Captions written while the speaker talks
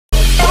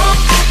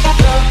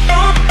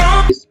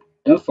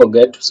Don't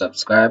forget to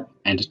subscribe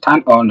and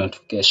turn on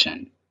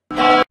notification.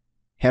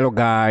 Hello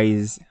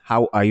guys,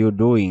 how are you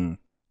doing?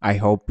 I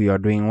hope you are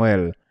doing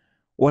well.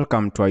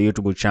 Welcome to our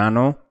YouTube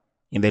channel.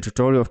 In the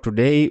tutorial of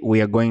today,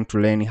 we are going to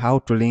learn how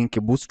to link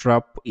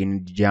Bootstrap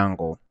in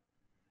Django.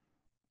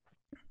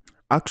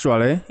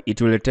 Actually,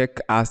 it will take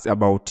us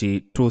about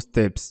 2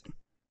 steps.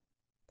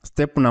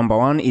 Step number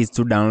 1 is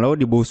to download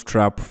the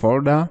Bootstrap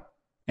folder,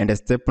 and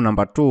step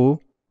number 2,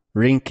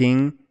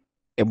 linking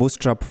a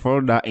Bootstrap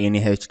folder in a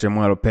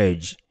HTML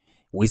page.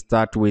 We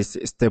start with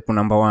step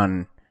number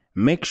 1.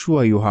 Make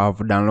sure you have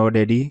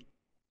downloaded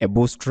a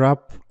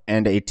Bootstrap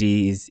and it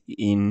is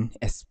in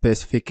a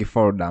specific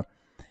folder.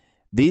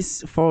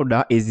 This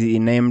folder is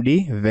named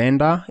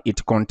vendor.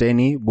 It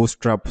contains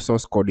Bootstrap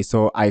source code.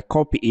 So I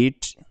copy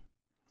it.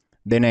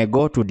 Then I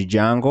go to the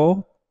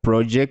Django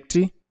project.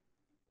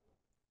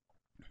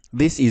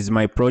 This is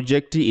my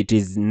project. It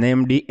is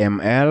named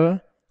ML.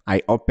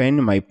 I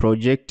open my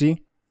project.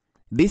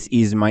 This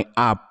is my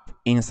app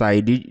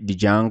inside the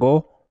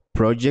Django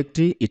project.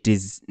 It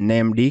is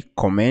named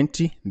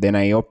comment. Then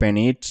I open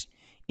it.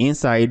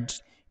 Inside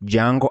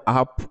Django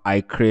app,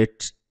 I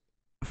create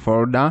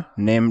folder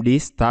named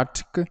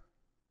static.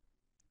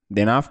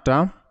 Then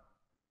after,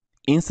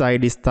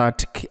 inside the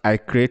static, I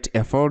create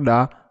a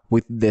folder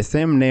with the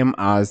same name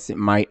as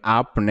my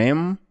app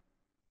name,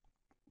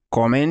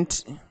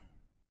 comment.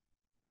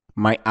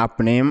 My app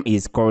name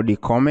is called the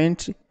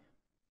comment.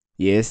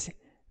 Yes.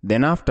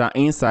 Then after,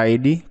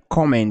 inside the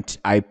comment,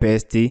 I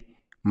paste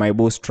my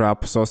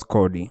Bootstrap source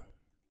code.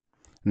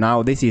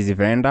 Now this is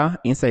vendor.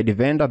 Inside the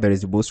vendor, there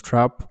is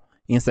Bootstrap.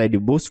 Inside the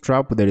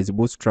Bootstrap, there is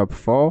Bootstrap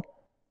 4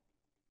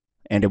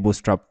 and the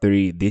Bootstrap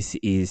 3. This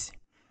is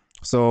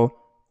so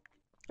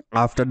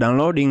after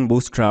downloading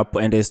Bootstrap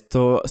and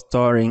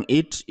storing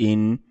it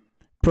in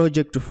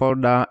project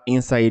folder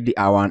inside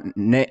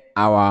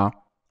our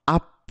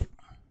app,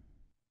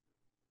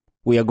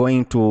 we are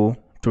going to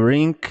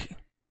link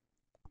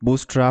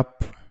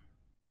Bootstrap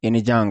in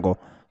Django.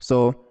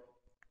 So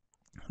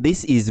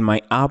this is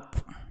my app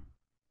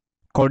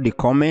called the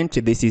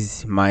comment. This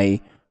is my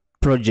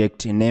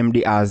project named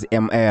as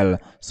ML.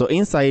 So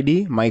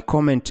inside my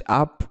comment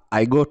app,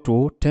 I go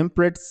to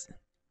templates.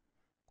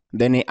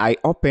 Then I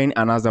open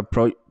another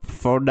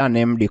folder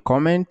named the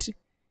comment.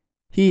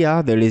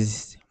 Here there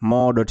is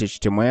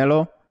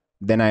more.html.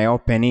 Then I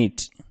open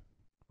it,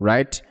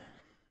 right?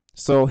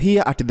 So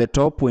here at the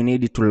top, we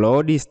need to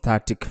load the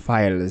static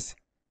files.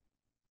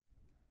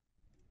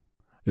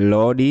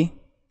 Load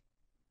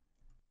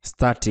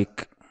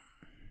static.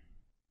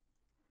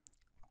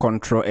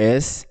 Control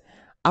S.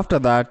 After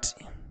that,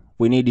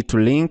 we need to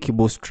link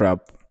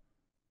Bootstrap,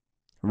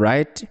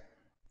 right?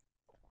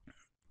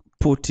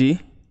 Put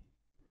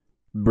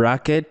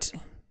bracket,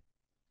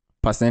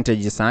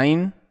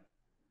 %,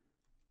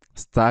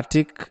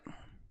 static,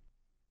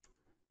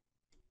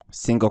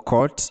 single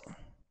quote,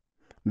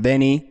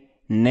 then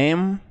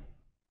name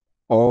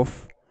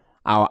of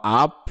our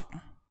app,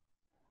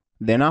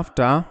 then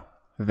after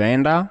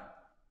vendor,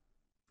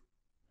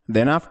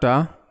 then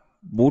after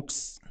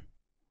bootstrap,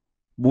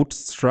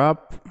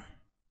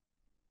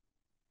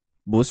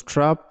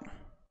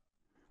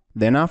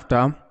 then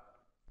after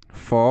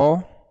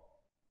for,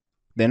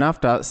 then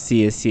after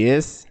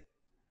CSS,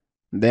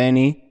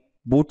 then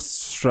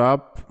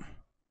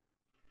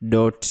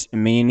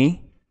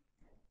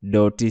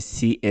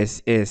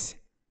bootstrap.mini.css.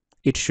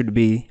 It should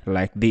be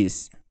like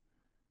this,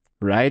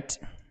 right?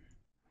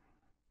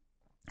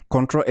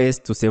 Control S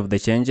to save the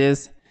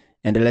changes,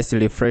 and let's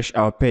refresh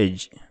our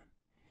page.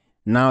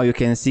 Now you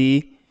can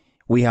see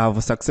we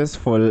have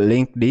successfully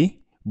linked the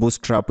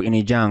Bootstrap in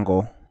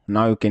Django.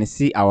 Now you can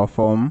see our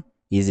form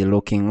is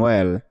looking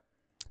well.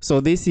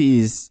 So this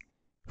is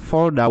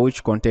folder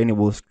which contains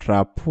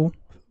Bootstrap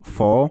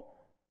 4,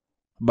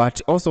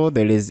 but also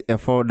there is a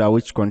folder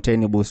which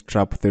contains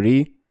Bootstrap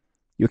 3.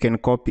 You can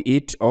copy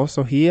it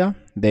also here,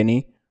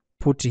 then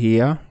put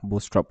here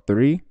Bootstrap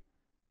 3.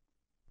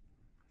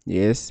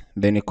 Yes,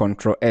 then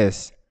Control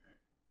S.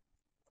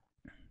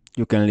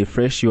 You can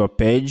refresh your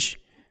page,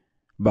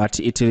 but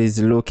it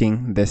is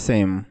looking the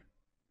same,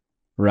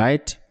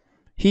 right?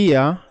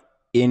 Here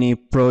in a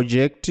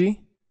project,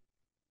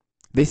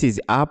 this is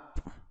app,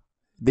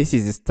 this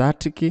is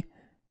static,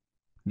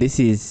 this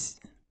is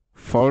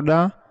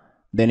folder,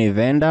 then a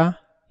vendor.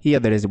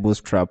 Here there is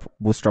Bootstrap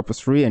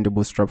 3 and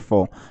Bootstrap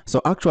 4. So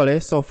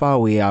actually, so far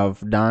we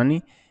have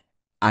done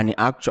an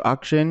actual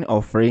action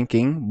of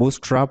linking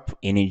Bootstrap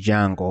in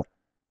Django,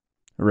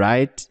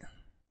 right?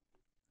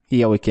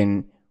 Here we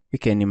can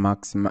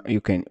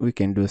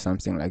do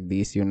something like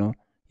this, you know.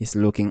 It's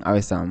looking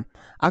awesome.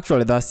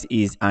 Actually, that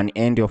is an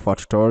end of our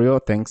tutorial.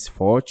 Thanks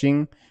for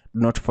watching.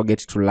 Do not forget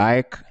to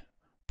like,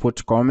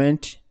 put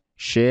comment,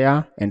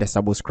 share, and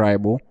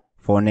subscribe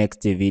for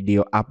next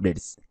video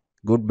updates.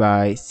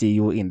 Goodbye. See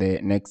you in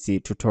the next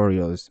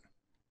tutorials.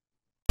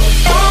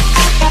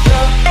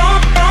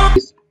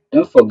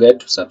 Don't forget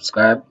to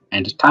subscribe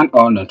and turn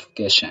on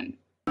notification.